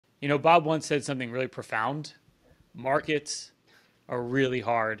Bob once said something really profound. Markets are really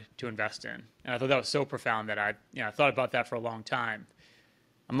hard to invest in. And I thought that was so profound that I thought about that for a long time.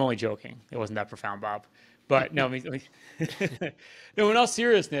 I'm only joking. It wasn't that profound, Bob. But no, no, in all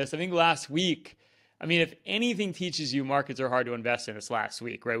seriousness, I think last week, if anything teaches you markets are hard to invest in, it's last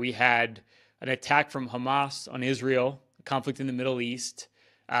week, right? We had an attack from Hamas on Israel, a conflict in the Middle East.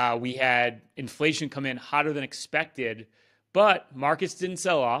 We had inflation come in hotter than expected, but markets didn't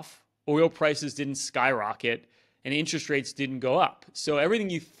sell off. Oil prices didn't skyrocket and interest rates didn't go up. So everything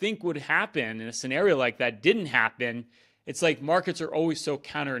you think would happen in a scenario like that didn't happen. It's like markets are always so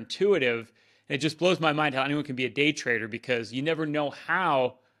counterintuitive. And it just blows my mind how anyone can be a day trader because you never know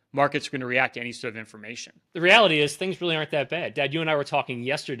how markets are going to react to any sort of information. The reality is things really aren't that bad. Dad, you and I were talking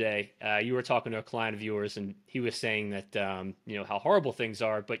yesterday. You were talking to a client of yours, and he was saying that, how horrible things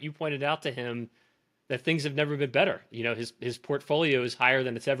are. But you pointed out to him that things have never been better. His portfolio is higher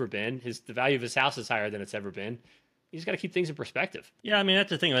than it's ever been. The value of his house is higher than it's ever been. You just got to keep things in perspective. Yeah, that's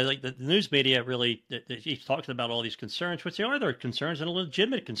the thing. Like the news media really, he talks about all these concerns, which they are their concerns and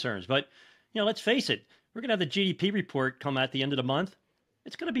legitimate concerns. But, let's face it, we're going to have the GDP report come at the end of the month.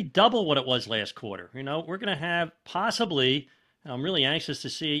 It's going to be double what it was last quarter. We're going to have possibly, I'm really anxious to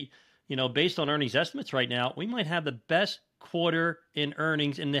see, based on earnings estimates right now, we might have the best quarter in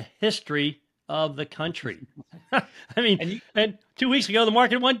earnings in the history of the country. And 2 weeks ago, the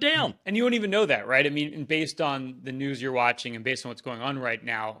market went down. And you won't even know that, right? And based on the news you're watching and based on what's going on right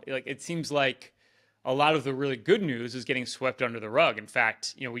now, it seems like a lot of the really good news is getting swept under the rug. In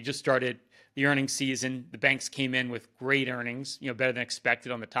fact, we just started the earnings season. The banks came in with great earnings, better than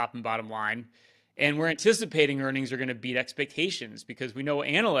expected on the top and bottom line. And we're anticipating earnings are going to beat expectations because we know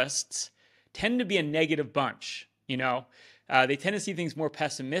analysts tend to be a negative bunch, They tend to see things more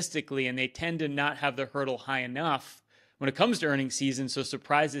pessimistically, and they tend to not have the hurdle high enough when it comes to earnings season. So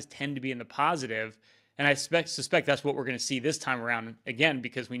surprises tend to be in the positive. And I suspect that's what we're going to see this time around again,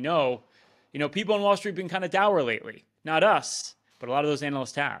 because we know, people on Wall Street have been kind of dour lately. Not us, but a lot of those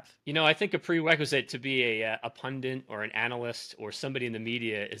analysts have. I think a prerequisite to be a pundit or an analyst or somebody in the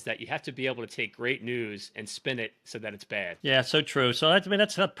media is that you have to be able to take great news and spin it so that it's bad. Yeah, so true. So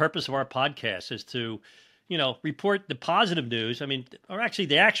that's the purpose of our podcast, is to report the positive news. Or actually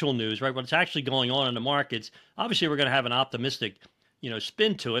the actual news, right? What's actually going on in the markets. Obviously, we're going to have an optimistic,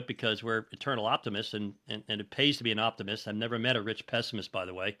 spin to it because we're eternal optimists and it pays to be an optimist. I've never met a rich pessimist, by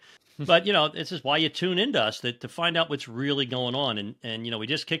the way. But, this is why you tune into us, to find out what's really going on. And we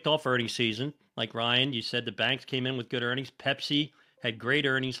just kicked off earnings season. Like Ryan, you said the banks came in with good earnings. Pepsi had great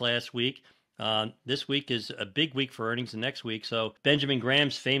earnings last week. This week is a big week for earnings the next week. So Benjamin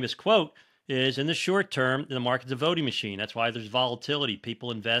Graham's famous quote is, in the short term, the market's a voting machine. That's why there's volatility.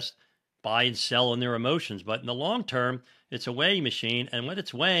 People invest, buy and sell on their emotions. But in the long term, it's a weighing machine. And what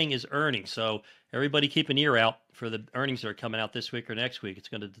it's weighing is earnings. So everybody keep an ear out for the earnings that are coming out this week or next week. It's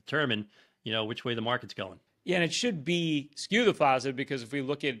going to determine, which way the market's going. Yeah, and it should be skew the positive because if we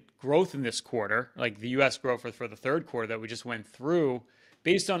look at growth in this quarter, like the U.S. growth for the third quarter that we just went through,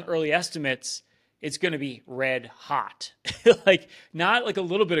 based on early estimates, it's going to be red hot. Not like a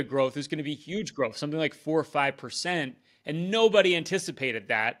little bit of growth. There's going to be huge growth, something like 4 or 5%. And nobody anticipated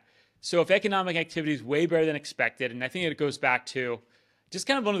that. So if economic activity is way better than expected, and I think it goes back to just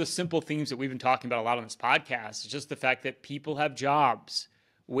kind of one of the simple themes that we've been talking about a lot on this podcast, is just the fact that people have jobs,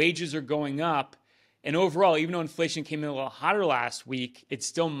 wages are going up, and overall, even though inflation came in a little hotter last week, it's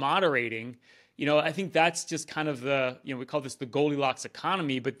still moderating. I think that's just kind of we call this the Goldilocks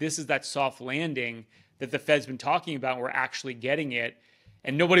economy, but this is that soft landing that the Fed's been talking about. And we're actually getting it,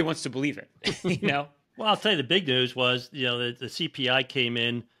 and nobody wants to believe it, Well, I'll tell you, the big news was, the CPI came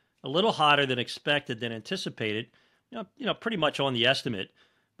in a little hotter than expected, than anticipated, pretty much on the estimate.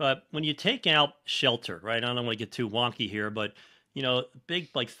 But when you take out shelter, right, I don't want to get too wonky here, but, big,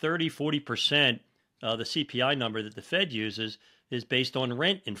 like 30, 40%, the CPI number that the Fed uses is based on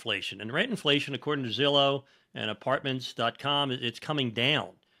rent inflation. And rent inflation, according to Zillow and apartments.com, it's coming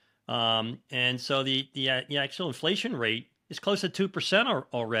down. And so the actual inflation rate is close to 2%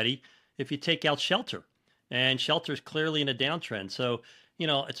 already if you take out shelter. And shelter is clearly in a downtrend. So,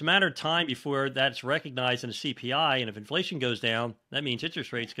 it's a matter of time before that's recognized in the CPI. And if inflation goes down, that means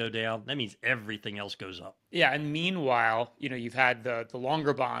interest rates go down. That means everything else goes up. Yeah. And meanwhile, you've had the long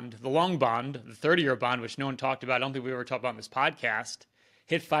bond, the 30-year bond, which no one talked about. I don't think we ever talked about on this podcast,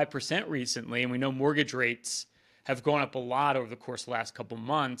 hit 5% recently. And we know mortgage rates have gone up a lot over the course of the last couple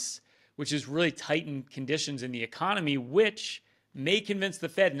months, which has really tightened conditions in the economy, which may convince the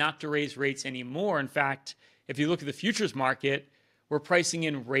Fed not to raise rates anymore. In fact, if you look at the futures market, we're pricing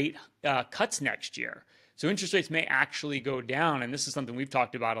in rate cuts next year. So interest rates may actually go down. And this is something we've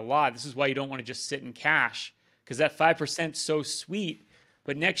talked about a lot. This is why you don't want to just sit in cash, because that 5% is so sweet.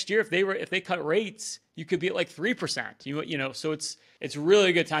 But next year, if they cut rates, you could be at like 3%. So it's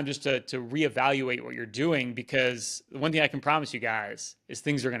really a good time just to reevaluate what you're doing, because the one thing I can promise you guys is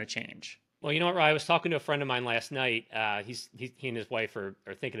things are going to change. Well, you know what, Ryan? I was talking to a friend of mine last night. He and his wife are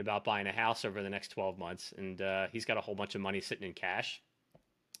thinking about buying a house over the next 12 months, and he's got a whole bunch of money sitting in cash.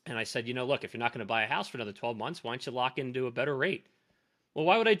 And I said, look, if you're not going to buy a house for another 12 months, why don't you lock into a better rate? Well,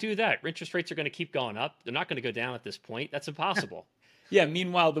 why would I do that? Interest rates are going to keep going up. They're not going to go down at this point. That's impossible. Yeah,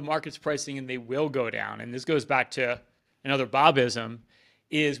 meanwhile, the market's pricing and they will go down. And this goes back to another Bobism,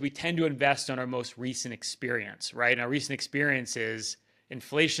 is we tend to invest on our most recent experience, right? And our recent experience is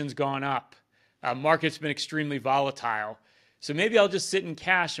inflation's gone up. Market's been extremely volatile. So maybe I'll just sit in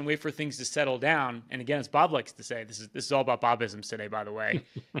cash and wait for things to settle down. And again, as Bob likes to say, this is all about Bobisms today, by the way,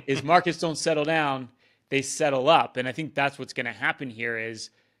 is markets don't settle down, they settle up. And I think that's what's going to happen here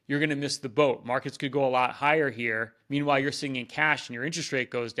is you're going to miss the boat. Markets could go a lot higher here. Meanwhile, you're sitting in cash and your interest rate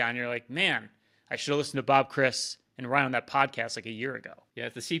goes down. You're like, man, I should have listened to Bob, Chris, and Ryan on that podcast like a year ago. Yeah,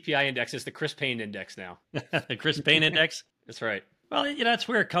 the CPI index is the Chris Payne index now. The Chris Payne index? That's right. Well, that's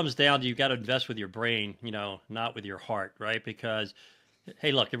where it comes down to. You've got to invest with your brain, not with your heart, right? Because,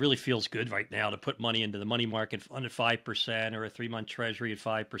 hey, look, it really feels good right now to put money into the money market under 5% or a 3-month treasury at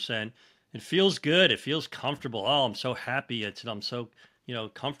 5%. It feels good. It feels comfortable. Oh, I'm so happy. I'm so,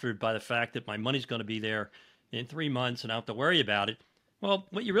 comforted by the fact that my money's going to be there in 3 months and I don't have to worry about it. Well,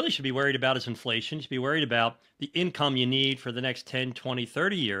 what you really should be worried about is inflation. You should be worried about the income you need for the next 10, 20,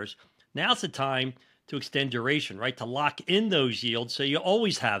 30 years. Now's the time to extend duration, right? To lock in those yields so you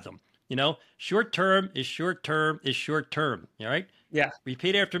always have them. Short term is short term is short term. All right? Yeah.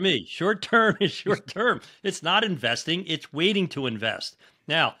 Repeat after me. Short term is short term. It's not investing. It's waiting to invest.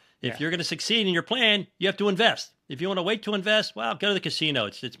 Now, if you're going to succeed in your plan, you have to invest. If you want to wait to invest, well, go to the casino.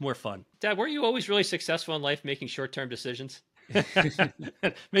 It's more fun. Dad, weren't you always really successful in life making short-term decisions?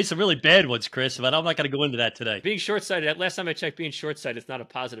 Made some really bad ones, Chris, but I'm not going to go into that today. Being short-sighted, last time I checked, being short-sighted is not a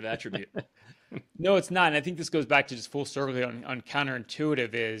positive attribute. No, it's not. And I think this goes back to just full circle on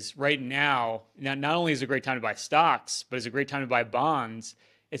counterintuitive is right now, not only is it a great time to buy stocks, but it's a great time to buy bonds.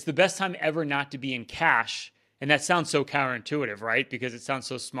 It's the best time ever not to be in cash. And that sounds so counterintuitive, right? Because it sounds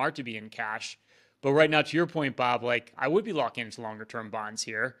so smart to be in cash. But right now, to your point, Bob, like I would be locking into longer term bonds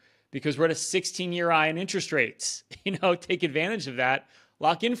here because we're at a 16-year high in interest rates. Take advantage of that.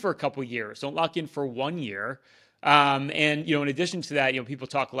 Lock in for a couple years. Don't lock in for 1 year. And in addition to that, people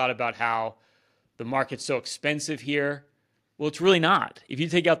talk a lot about how the market's so expensive here. Well, it's really not. If you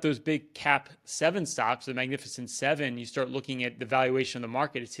take out those big cap 7 stocks, the Magnificent Seven, you start looking at the valuation of the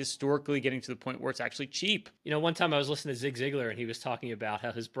market, it's historically getting to the point where it's actually cheap. One time I was listening to Zig Ziglar and he was talking about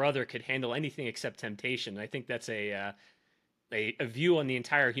how his brother could handle anything except temptation. And I think that's a view on the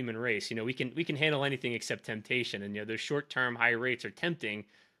entire human race. We can handle anything except temptation. And those short-term high rates are tempting,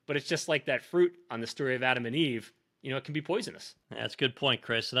 but it's just like that fruit on the story of Adam and Eve. It can be poisonous. That's a good point,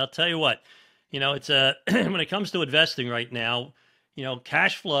 Chris. And I'll tell you what. It's when it comes to investing right now,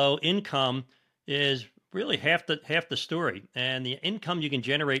 cash flow income is really half the story. And the income you can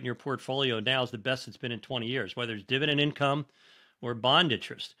generate in your portfolio now is the best it's been in 20 years, whether it's dividend income or bond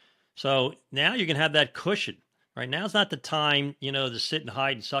interest. So now you can have that cushion. Right now's not the time, to sit and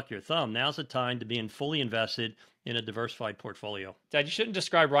hide and suck your thumb. Now's the time to be fully invested in a diversified portfolio. Dad, you shouldn't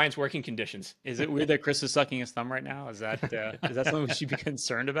describe Ryan's working conditions. Is it weird that Chris is sucking his thum right now? Is that something we should be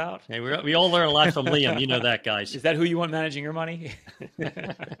concerned about? Hey, we all learn a lot from Liam. You know that, guys. Is that who you want managing your money?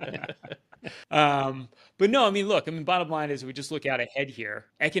 But no, look, bottom line is we just look out ahead here.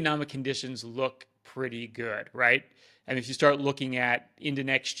 Economic conditions look pretty good, right? And if you start looking at into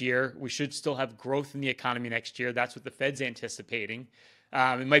next year, we should still have growth in the economy next year. That's what the Fed's anticipating.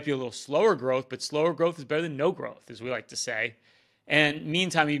 It might be a little slower growth, but slower growth is better than no growth, as we like to say. And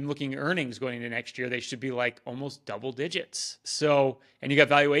meantime, even looking at earnings going into next year, they should be like almost double digits. So, and you got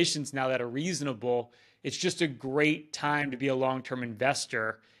valuations now that are reasonable. It's just a great time to be a long-term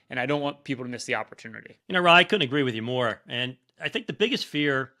investor. And I don't want people to miss the opportunity. Ryan, I couldn't agree with you more. And I think the biggest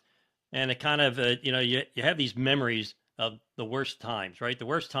fear, and it kind of, you have these memories of the worst times, right? The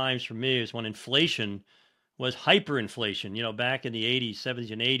worst times for me is when inflation was hyperinflation, back in the 80s,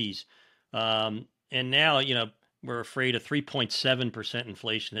 70s, and 80s. And now, we're afraid of 3.7%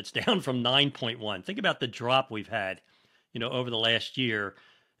 inflation. It's down from 9.1. Think about the drop we've had, over the last year.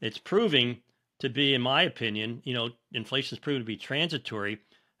 It's proving to be, in my opinion, inflation's proven to be transitory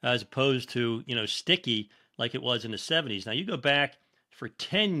as opposed to, sticky like it was in the 70s. Now, you go back for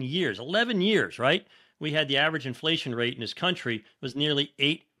 10 years, 11 years, right? We had the average inflation rate in this country was nearly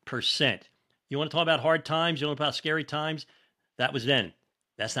 8%. You want to talk about hard times? You want to talk about scary times? That was then.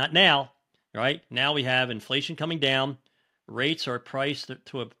 That's not now, right? Now we have inflation coming down. Rates are priced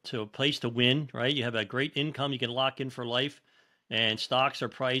to a place to win, right? You have a great income you can lock in for life, and stocks are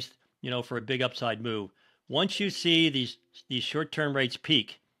priced, for a big upside move. Once you see these short-term rates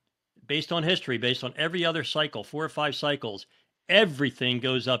peak, based on history, based on every other cycle, 4 or 5 cycles, everything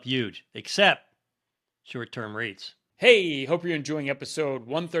goes up huge, except short-term rates. Hey, hope you're enjoying episode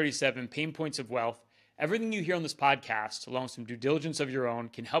 137, Payne Points of Wealth. Everything you hear on this podcast, along with some due diligence of your own,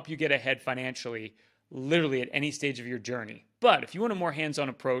 can help you get ahead financially, literally at any stage of your journey. But if you want a more hands-on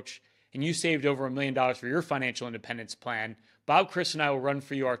approach and you saved over $1 million for your financial independence plan, Bob, Chris, and I will run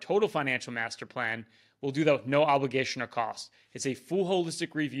for you our total financial master plan. We'll do that with no obligation or cost. It's a full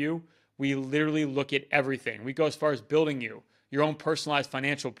holistic review. We literally look at everything. We go as far as building you your own personalized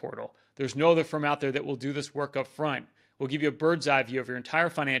financial portal. There's no other firm out there that will do this work up front. We'll give you a bird's eye view of your entire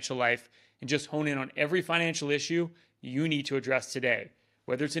financial life and just hone in on every financial issue you need to address today.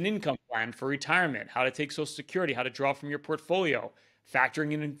 Whether it's an income plan for retirement, how to take Social Security, how to draw from your portfolio,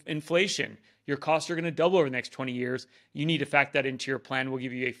 factoring in inflation. Your costs are going to double over the next 20 years. You need to factor that into your plan. We'll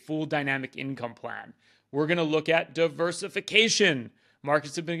give you a full dynamic income plan. We're going to look at diversification.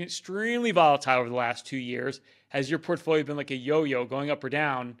 Markets have been extremely volatile over the last 2 years. Has your portfolio been like a yo-yo, going up or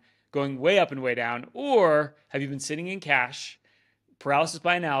down, going way up and way down? Or have you been sitting in cash, paralysis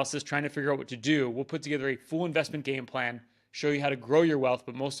by analysis, trying to figure out what to do? We'll put together a full investment game plan, show you how to grow your wealth,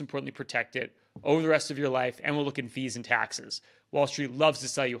 but most importantly, protect it over the rest of your life. And we'll look at fees and taxes. Wall Street loves to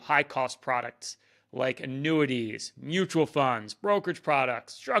sell you high-cost products like annuities, mutual funds, brokerage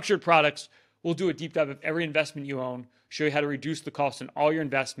products, structured products. We'll do a deep dive of every investment you own, show you how to reduce the cost in all your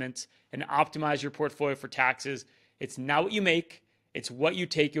investments and optimize your portfolio for taxes. It's not what you make, it's what you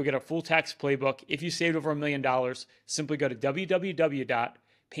take. You'll get a full tax playbook. If you saved over $1 million, simply go to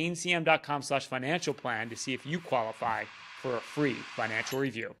www.paynecm.com/financial plan to see if you qualify for a free financial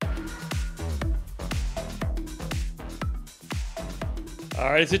review.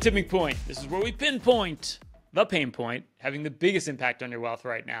 All right, it's a tipping point. This is where we pinpoint the pain point having the biggest impact on your wealth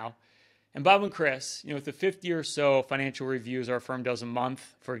right now. And Bob and Chris, with the 50 or so financial reviews our firm does a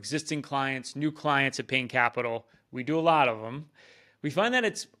month for existing clients, new clients at Payne Capital, we do a lot of them. We find that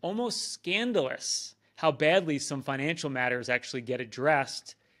it's almost scandalous how badly some financial matters actually get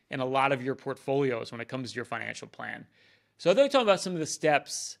addressed in a lot of your portfolios when it comes to your financial plan. So I'd like to talk about some of the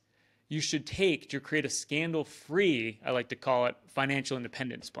steps you should take to create a scandal-free, I like to call it, financial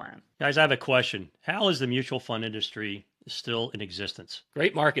independence plan. Guys, I have a question. How is the mutual fund industry still in existence?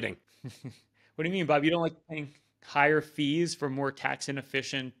 Great marketing. What do you mean, Bob? You don't like paying higher fees for more tax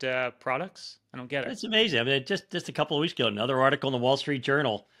inefficient products? I don't get it. It's amazing. I mean, just a couple of weeks ago, another article in the Wall Street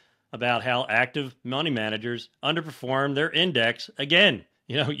Journal about how active money managers underperform their index again,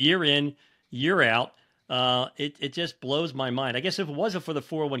 year in, year out. It just blows my mind. I guess if it wasn't for the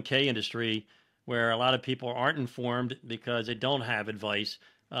 401k industry, where a lot of people aren't informed because they don't have advice,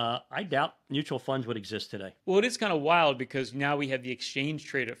 I doubt mutual funds would exist today. Well, it is kind of wild because now we have the exchange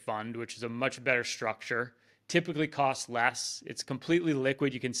traded fund, which is a much better structure, typically costs less. It's completely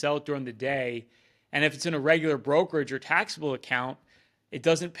liquid. You can sell it during the day. And if it's in a regular brokerage or taxable account, it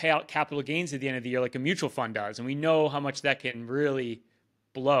doesn't pay out capital gains at the end of the year like a mutual fund does. And we know how much that can really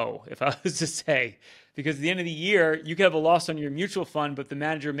blow, if I was to say, because at the end of the year, you could have a loss on your mutual fund, but the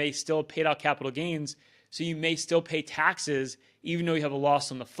manager may still have paid out capital gains. So you may still pay taxes, even though you have a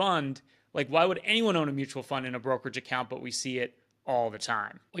loss on the fund. Like, why would anyone own a mutual fund in a brokerage account, but we see it all the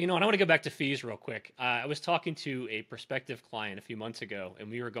time? Well, and I want to go back to fees real quick. I was talking to a prospective client a few months ago,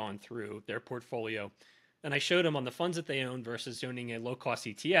 and we were going through their portfolio. And I showed them on the funds that they own versus owning a low-cost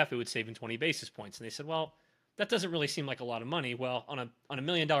ETF, it would save them 20 basis points. And they said, well, that doesn't really seem like a lot of money. Well, on a $1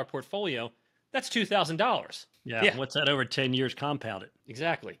 million portfolio, that's $2,000. Yeah. What's that over 10 years compounded?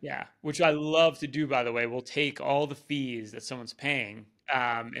 Exactly. Yeah, which I love to do, by the way. We'll take all the fees that someone's paying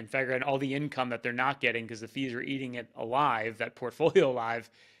and figure out all the income that they're not getting because the fees are eating it alive, that portfolio alive.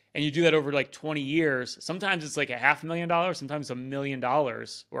 And you do that over like 20 years. Sometimes it's like $500,000, sometimes $1 million or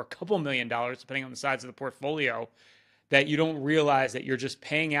a couple $1 million, depending on the size of the portfolio, that you don't realize that you're just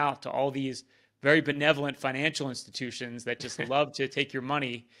paying out to all these very benevolent financial institutions that just love to take your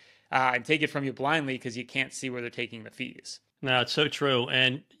money and take it from you blindly because you can't see where they're taking the fees. No, it's so true.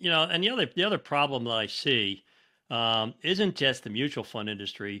 And, and the other problem that I see isn't just the mutual fund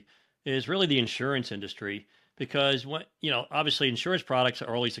industry, is really the insurance industry. Because obviously insurance products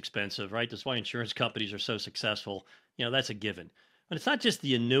are always expensive, right? That's why insurance companies are so successful. That's a given. But it's not just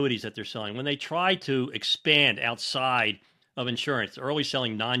the annuities that they're selling. When they try to expand outside of insurance, they're always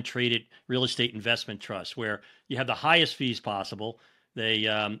selling non-traded real estate investment trusts where you have the highest fees possible. They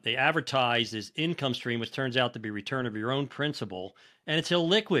advertise this income stream, which turns out to be return of your own principal, and it's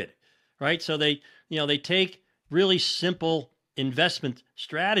illiquid, right? So they take really simple investment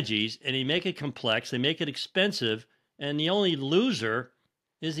strategies and they make it complex, they make it expensive, and the only loser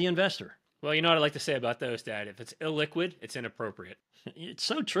is the investor. Well, you know what I like to say about those, Dad? If it's illiquid, it's inappropriate. It's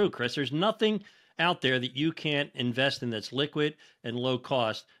so true, Chris. There's nothing out there that you can't invest in that's liquid and low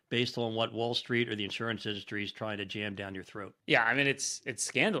cost based on what Wall Street or the insurance industry is trying to jam down your throat. Yeah, I mean it's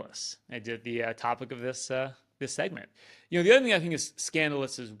scandalous. I did the topic of this segment. The other thing I think is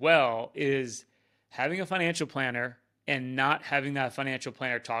scandalous as well is having a financial planner and not having that financial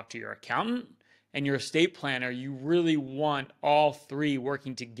planner talk to your accountant and your estate planner. You really want all three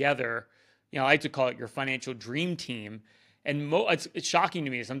working together. I like to call it your financial dream team. And it's shocking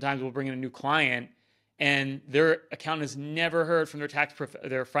to me. Sometimes we'll bring in a new client and their accountant has never heard from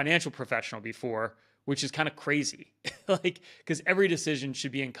their financial professional before, which is kind of crazy. Because every decision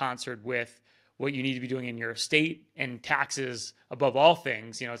should be in concert with what you need to be doing in your estate and taxes above all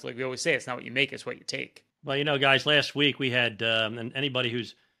things. It's like we always say, it's not what you make, it's what you take. Well, guys, last week we had, and anybody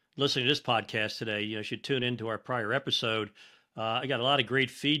who's listening to this podcast today, should tune into our prior episode. I got a lot of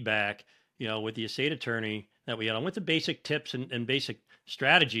great feedback, with the estate attorney that we had on, with the basic tips and basic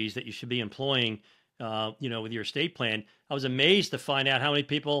strategies that you should be employing, with your estate plan. I was amazed to find out how many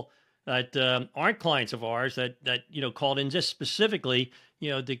people that aren't clients of ours that called in just specifically,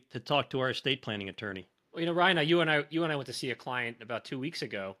 to talk to our estate planning attorney. Well, Ryan, you and I went to see a client about 2 weeks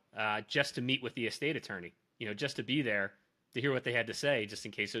ago, just to meet with the estate attorney. Just to be there to hear what they had to say, just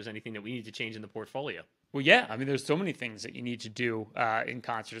in case there's anything that we need to change in the portfolio. Well, yeah, I mean, there's so many things that you need to do in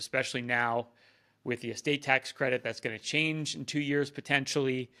concert, especially now with the estate tax credit that's going to change in 2 years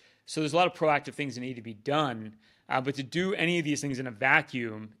potentially. So there's a lot of proactive things that need to be done. But to do any of these things in a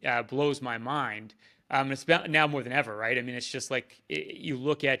vacuum blows my mind. It's about now more than ever, right? I mean, it's just like you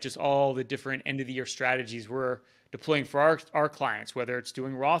look at just all the different end of the year strategies we're deploying for our clients, whether it's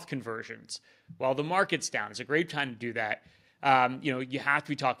doing Roth conversions while the market's down. It's a great time to do that. You have to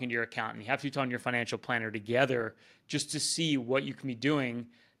be talking to your accountant. You have to be talking to your financial planner together just to see what you can be doing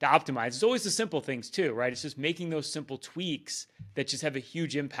to optimize. It's always the simple things too, right? It's just making those simple tweaks that just have a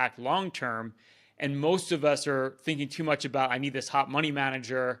huge impact long term. And most of us are thinking too much about, I need this hot money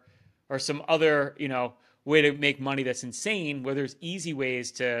manager or some other, way to make money that's insane, where there's easy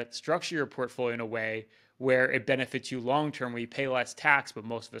ways to structure your portfolio in a way where it benefits you long term, where you pay less tax, but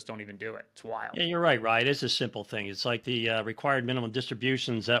most of us don't even do it. It's wild. Yeah, you're right, It is a simple thing. It's like the required minimum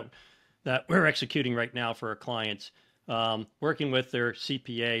distributions that we're executing right now for our clients, working with their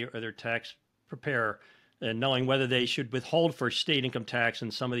CPA or their tax preparer, and knowing whether they should withhold for state income tax in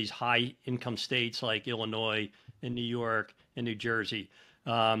some of these high income states like Illinois and New York and New Jersey.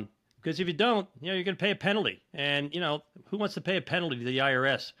 Because if you don't, you're going to pay a penalty. And, who wants to pay a penalty to the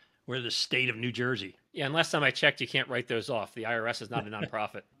IRS or the state of New Jersey? Yeah, and last time I checked, you can't write those off. The IRS is not a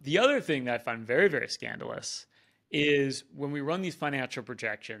nonprofit. The other thing that I find very, very scandalous is when we run these financial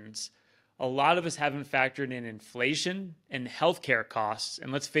projections, a lot of us haven't factored in inflation and healthcare costs.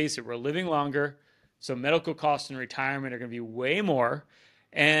 And let's face it, we're living longer. So medical costs in retirement are going to be way more.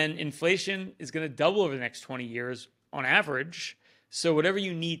 And inflation is going to double over the next 20 years on average. So whatever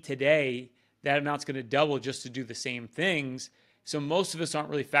you need today, that amount's going to double just to do the same things. So most of us aren't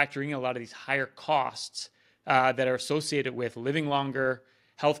really factoring in a lot of these higher costs that are associated with living longer,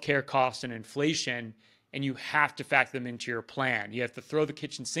 healthcare costs, and inflation. And you have to factor them into your plan. You have to throw the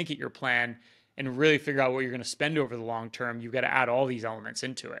kitchen sink at your plan and really figure out what you're going to spend over the long term. You've got to add all these elements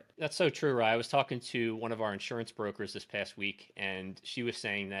into it. That's so true, Ryan. I was talking to one of our insurance brokers this past week, and she was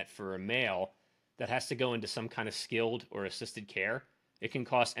saying that for a male that has to go into some kind of skilled or assisted care, it can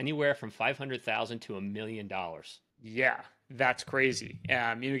cost anywhere from $500,000 to $1 million. Yeah, that's crazy.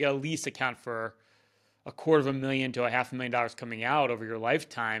 You got to at least account for $250,000 to $500,000 coming out over your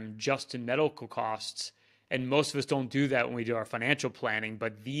lifetime just in medical costs. And most of us don't do that when we do our financial planning,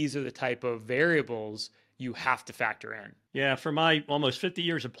 but these are the type of variables you have to factor in. Yeah, for my almost 50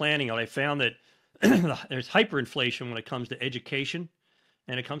 years of planning, I found that there's hyperinflation when it comes to education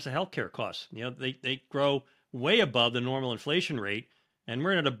and it comes to healthcare costs. They grow way above the normal inflation rate, and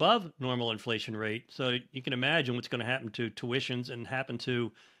we're at an above normal inflation rate. So you can imagine what's going to happen to tuitions and happen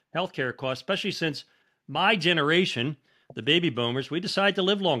to healthcare costs, especially since my generation, the baby boomers, we decide to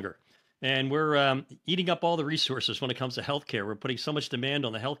live longer. And we're eating up all the resources when it comes to healthcare. We're putting so much demand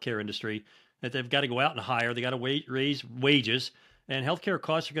on the healthcare industry that they've got to go out and hire. They got to raise wages, and healthcare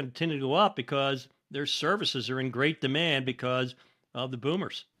costs are going to continue to go up because their services are in great demand because of the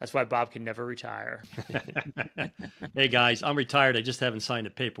boomers. That's why Bob can never retire. Hey guys, I'm retired. I just haven't signed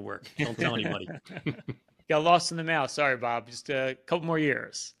the paperwork. Don't tell anybody. got lost in the mail. Sorry, Bob. Just a couple more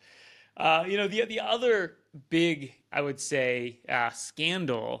years. The other big, I would say,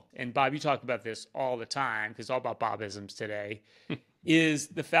 scandal, and Bob, you talk about this all the time because it's all about Bobisms today, is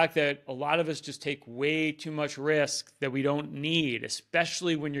the fact that a lot of us just take way too much risk that we don't need,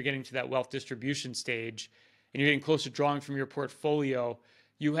 especially when you're getting to that wealth distribution stage and you're getting close to drawing from your portfolio.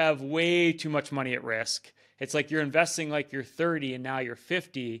 You have way too much money at risk. It's like you're investing like you're 30 and now you're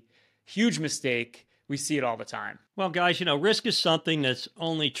 50. Huge mistake. We see it all the time. Well, guys, risk is something that's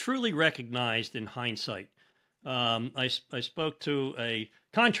only truly recognized in hindsight. I spoke to a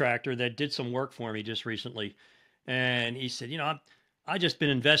contractor that did some work for me just recently, and he said, I just been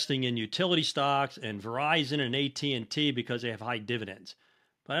investing in utility stocks and Verizon and AT&T because they have high dividends,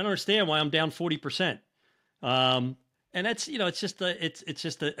 but I don't understand why I'm down 40%. And that's it's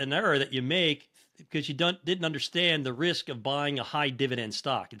just an error that you make because you didn't understand the risk of buying a high dividend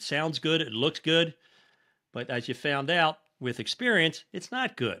stock. It sounds good, it looks good. But as you found out with experience, it's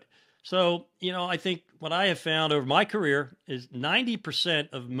not good. So, I think what I have found over my career is 90%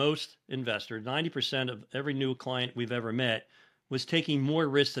 of most investors, 90% of every new client we've ever met was taking more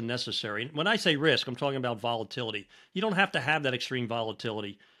risk than necessary. And when I say risk, I'm talking about volatility. You don't have to have that extreme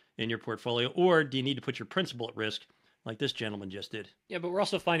volatility in your portfolio, or do you need to put your principal at risk like this gentleman just did? Yeah, but we're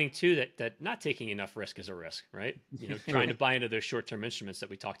also finding too that not taking enough risk is a risk, right? Trying to buy into those short-term instruments that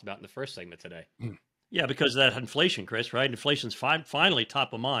we talked about in the first segment today. Yeah, because of that inflation, Chris, right? Inflation's finally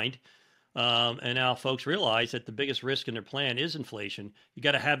top of mind. And now folks realize that the biggest risk in their plan is inflation. You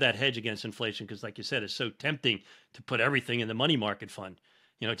got to have that hedge against inflation because, like you said, it's so tempting to put everything in the money market fund.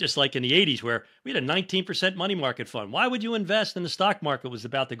 Just like in the 80s where we had a 19% money market fund. Why would you invest in the stock market was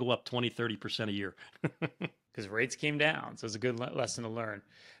about to go up 20, 30% a year? Because rates came down. So it's a good lesson to learn.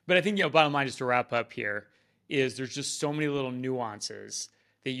 But I think, bottom line, just to wrap up here, is there's just so many little nuances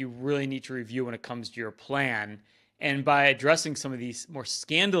that you really need to review when it comes to your plan. And by addressing some of these more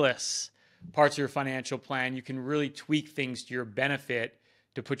scandalous parts of your financial plan, you can really tweak things to your benefit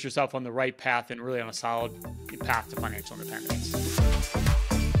to put yourself on the right path and really on a solid path to financial independence.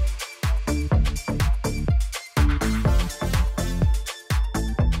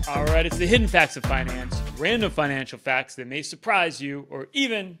 All right, it's the hidden facts of finance, random financial facts that may surprise you or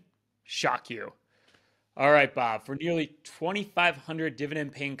even shock you. All right, Bob, for nearly 2,500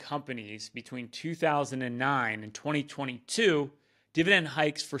 dividend-paying companies between 2009 and 2022, dividend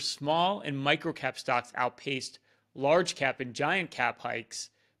hikes for small and micro-cap stocks outpaced large-cap and giant-cap hikes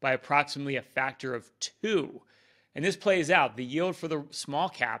by approximately a factor of 2. And this plays out. The yield for the small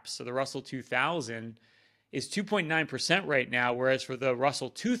caps, so the Russell 2000, is 2.9% right now, whereas for the Russell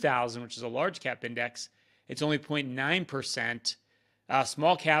 2000, which is a large-cap index, it's only 0.9%.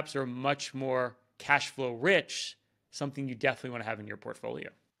 Small caps are much more cash flow rich, something you definitely want to have in your portfolio.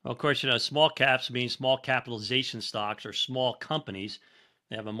 Well, of course, small caps mean small capitalization stocks or small companies.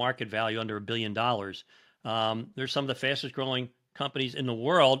 They have a market value under $1 billion. They're some of the fastest growing companies in the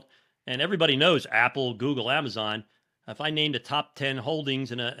world. And everybody knows Apple, Google, Amazon. If I named the top 10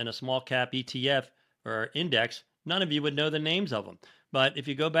 holdings in a small cap ETF or index, none of you would know the names of them. But if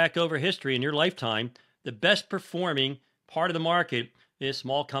you go back over history in your lifetime, the best performing part of the market is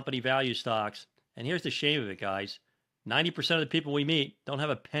small company value stocks. And here's the shame of it, guys. 90% of the people we meet don't have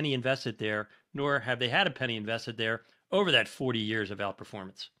a penny invested there, nor have they had a penny invested there over that 40 years of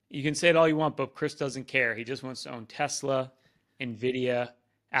outperformance. You can say it all you want, but Chris doesn't care. He just wants to own Tesla, Nvidia,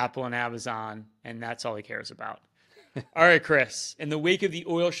 Apple, and Amazon, and that's all he cares about. All right, Chris. In the wake of the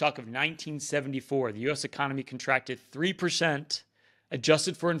oil shock of 1974, the U.S. economy contracted 3%,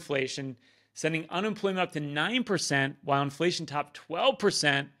 adjusted for inflation, sending unemployment up to 9%, while inflation topped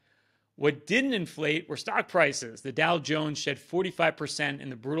 12%. What didn't inflate were stock prices. The Dow Jones shed 45% in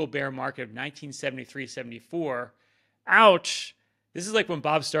the brutal bear market of 1973-74. Ouch. This is like when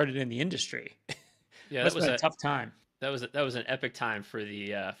Bob started in the industry. Yeah, that was a tough time. That was an epic time for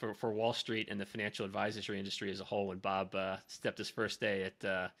the for Wall Street and the financial advisory industry as a whole when Bob stepped his first day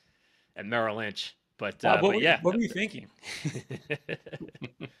at Merrill Lynch. But Bob, yeah, what were you thinking?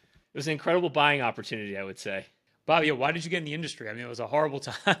 It was an incredible buying opportunity, I would say. Bob, why did you get in the industry? I mean, it was a horrible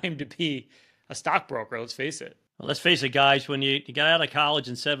time to be a stockbroker. Let's face it. Well, let's face it, guys. When you got out of college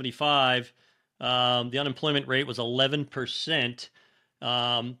in '75, the unemployment rate was 11%.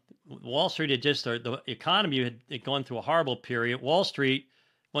 Wall Street had the economy had gone through a horrible period. Wall Street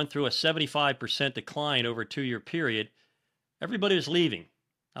went through a 75% decline over a 2-year period. Everybody was leaving.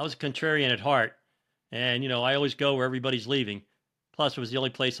 I was a contrarian at heart. And, I always go where everybody's leaving. Plus, it was the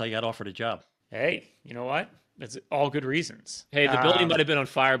only place I got offered a job. Hey, you know what? That's all good reasons. Hey, the building might have been on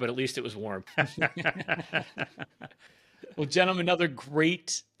fire, but at least it was warm. Well, gentlemen, another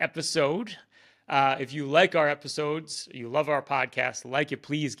great episode. If you like our episodes, you love our podcast, like it,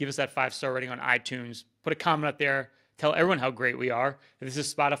 please give us that 5-star rating on iTunes. Put a comment up there. Tell everyone how great we are. If this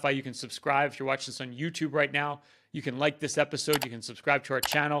is Spotify, you can subscribe. If you're watching this on YouTube right now, you can like this episode. You can subscribe to our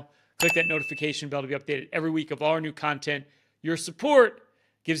channel. Click that notification bell to be updated every week of all our new content. Your support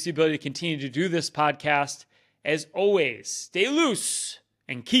gives the ability to continue to do this podcast. As always, stay loose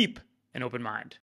and keep an open mind.